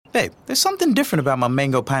Babe, there's something different about my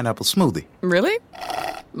mango pineapple smoothie. Really?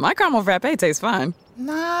 My caramel frappe tastes fine.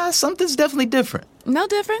 Nah, something's definitely different. No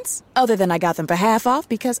difference? Other than I got them for half off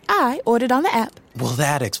because I ordered on the app. Well,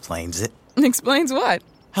 that explains it. Explains what?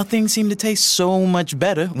 How things seem to taste so much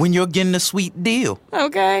better when you're getting a sweet deal.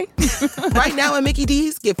 Okay. Right now at Mickey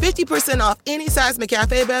D's, get 50% off any size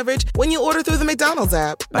McCafe beverage when you order through the McDonald's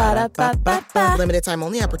app. Ba-da-ba-ba-ba. Limited time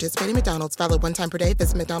only at participating McDonald's. Valid one time per day.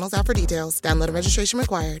 Visit McDonald's app for details. Download and registration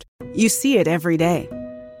required. You see it every day.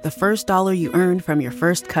 The first dollar you earned from your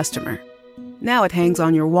first customer. Now it hangs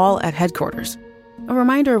on your wall at headquarters. A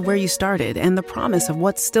reminder of where you started and the promise of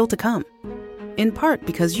what's still to come. In part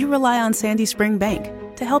because you rely on Sandy Spring Bank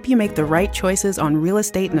to help you make the right choices on real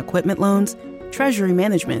estate and equipment loans, treasury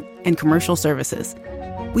management, and commercial services.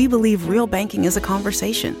 We believe real banking is a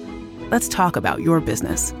conversation. Let's talk about your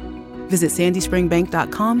business. Visit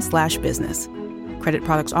sandyspringbank.com/business. Credit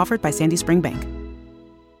products offered by Sandy Spring Bank.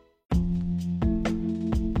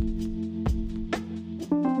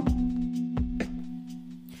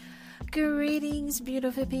 Greetings,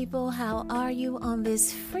 beautiful people. How are you on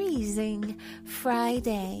this freezing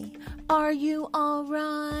Friday? Are you all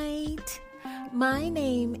right? My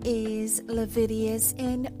name is Levidius,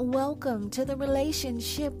 and welcome to the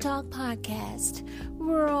Relationship Talk Podcast,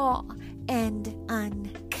 raw and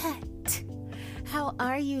uncut. How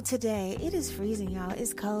are you today? It is freezing, y'all.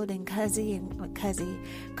 It's cold and cozy.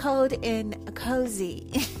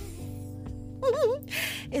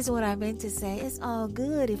 Is what I meant to say. It's all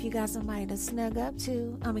good if you got somebody to snug up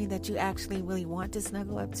to. I mean, that you actually really want to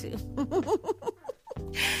snuggle up to.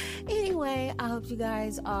 Anyway, I hope you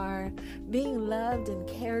guys are being loved and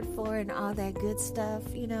cared for and all that good stuff,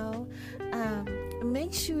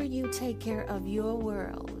 Make sure you take care of your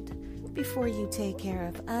world before you take care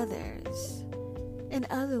of others. In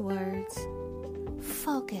other words,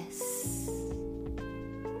 focus.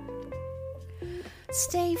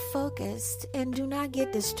 Stay focused and do not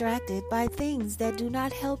get distracted by things that do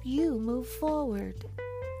not help you move forward.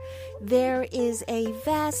 There is a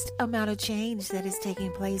vast amount of change that is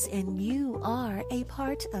taking place, and you are a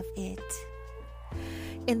part of it.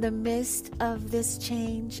 In the midst of this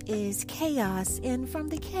change is chaos, and from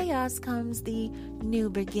the chaos comes the new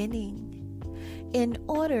beginning. In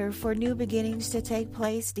order for new beginnings to take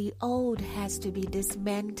place, the old has to be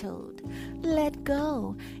dismantled, let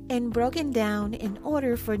go, and broken down in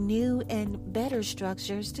order for new and better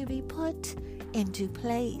structures to be put into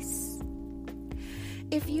place.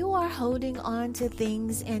 If you are holding on to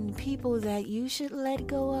things and people that you should let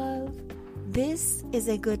go of, this is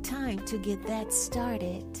a good time to get that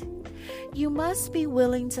started. You must be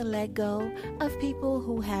willing to let go of people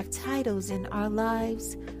who have titles in our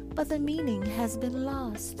lives, but the meaning has been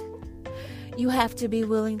lost. You have to be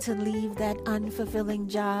willing to leave that unfulfilling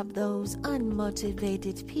job, those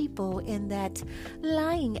unmotivated people in that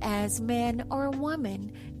lying as man or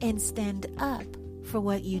woman, and stand up for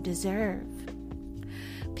what you deserve.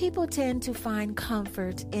 People tend to find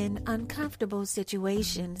comfort in uncomfortable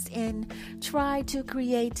situations and try to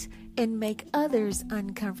create and make others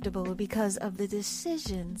uncomfortable because of the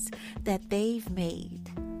decisions that they've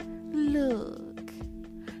made. Look.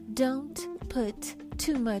 Don't put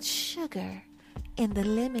too much sugar in the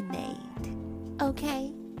lemonade,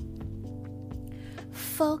 okay?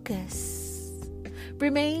 Focus.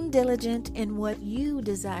 Remain diligent in what you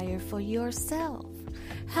desire for yourself.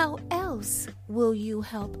 How else will you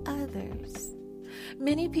help others?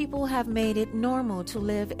 Many people have made it normal to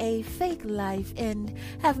live a fake life and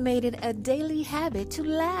have made it a daily habit to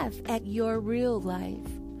laugh at your real life.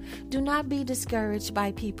 Do not be discouraged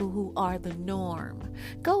by people who are the norm.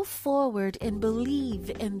 Go forward and believe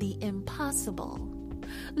in the impossible.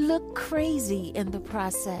 Look crazy in the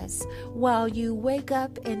process while you wake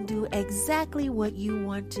up and do exactly what you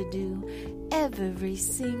want to do every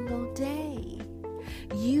single day.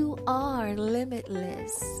 You are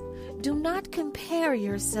limitless. Do not compare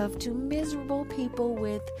yourself to miserable people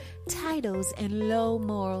with titles and low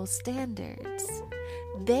moral standards.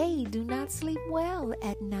 They do not sleep well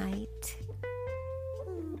at night.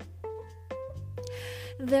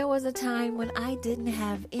 There was a time when I didn't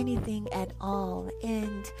have anything at all,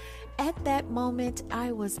 and at that moment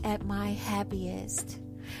I was at my happiest.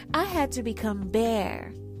 I had to become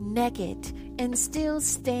bare, naked, and still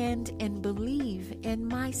stand and believe in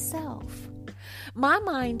myself. My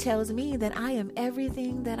mind tells me that I am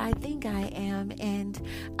everything that I think I am, and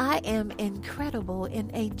I am incredible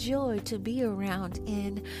and a joy to be around,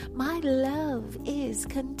 and my love is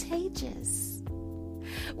contagious.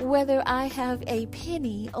 Whether I have a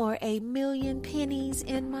penny or a million pennies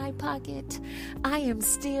in my pocket, I am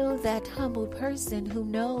still that humble person who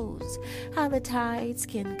knows how the tides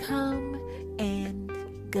can come and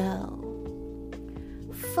go.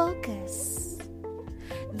 Focus.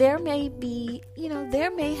 There may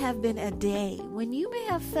have been a day when you may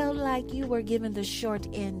have felt like you were given the short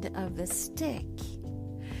end of the stick.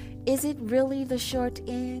 Is it really the short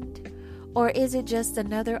end? Or is it just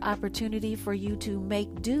another opportunity for you to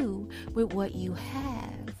make do with what you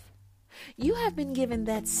have? You have been given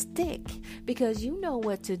that stick because you know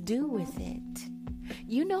what to do with it.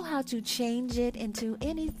 You know how to change it into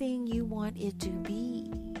anything you want it to be.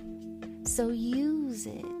 So use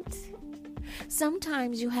it.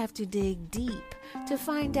 Sometimes you have to dig deep to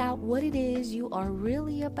find out what it is you are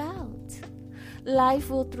really about. Life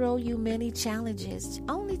will throw you many challenges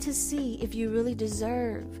only to see if you really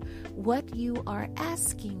deserve what you are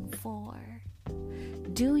asking for.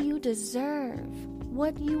 Do you deserve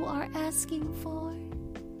what you are asking for?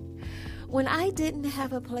 When I didn't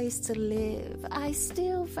have a place to live, I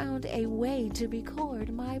still found a way to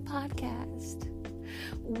record my podcast.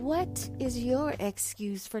 What is your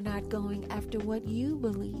excuse for not going after what you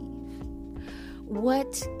believe?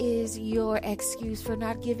 What is your excuse for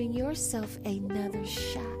not giving yourself another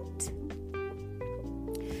shot?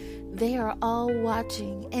 They are all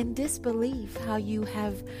watching in disbelief how you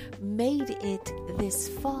have made it this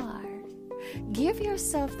far. Give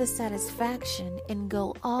yourself the satisfaction and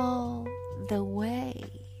go all the way.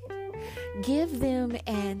 Give them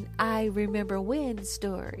an I remember when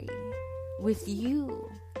story with you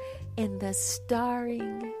in the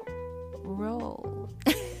starring role.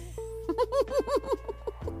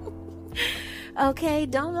 Okay,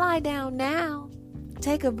 don't lie down now.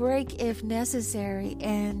 Take a break if necessary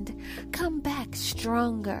and come back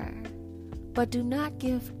stronger. But do not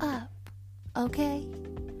give up, okay?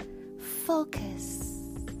 Focus.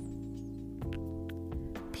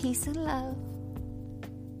 Peace and love.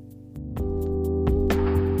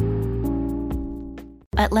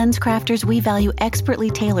 At LensCrafters, we value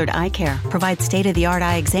expertly tailored eye care, provide state-of-the-art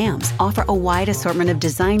eye exams, offer a wide assortment of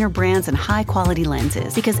designer brands and high-quality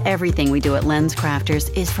lenses. Because everything we do at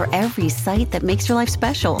LensCrafters is for every sight that makes your life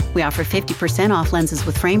special. We offer 50% off lenses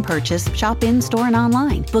with frame purchase. Shop in-store and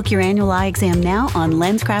online. Book your annual eye exam now on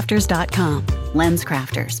LensCrafters.com.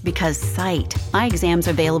 LensCrafters, because sight. Eye exams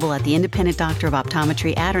are available at the independent doctor of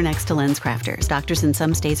optometry at or next to LensCrafters. Doctors in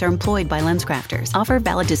some states are employed by LensCrafters. Offer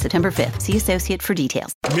valid to September 5th. See associate for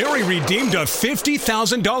details. Mary redeemed a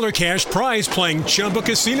 $50,000 cash prize playing Chumba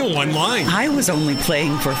Casino online. I was only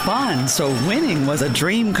playing for fun, so winning was a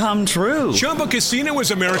dream come true. Chumba Casino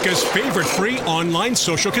is America's favorite free online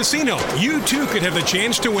social casino. You too could have the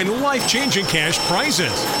chance to win life-changing cash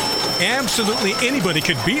prizes. Absolutely anybody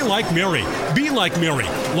could be like Mary. Be like Mary.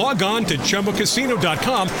 Log on to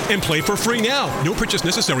ChumbaCasino.com and play for free now. No purchase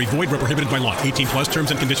necessary. Void where prohibited by law. 18 plus terms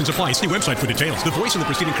and conditions apply. See website for details. The voice in the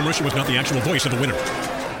preceding commercial was not the actual voice of the winner.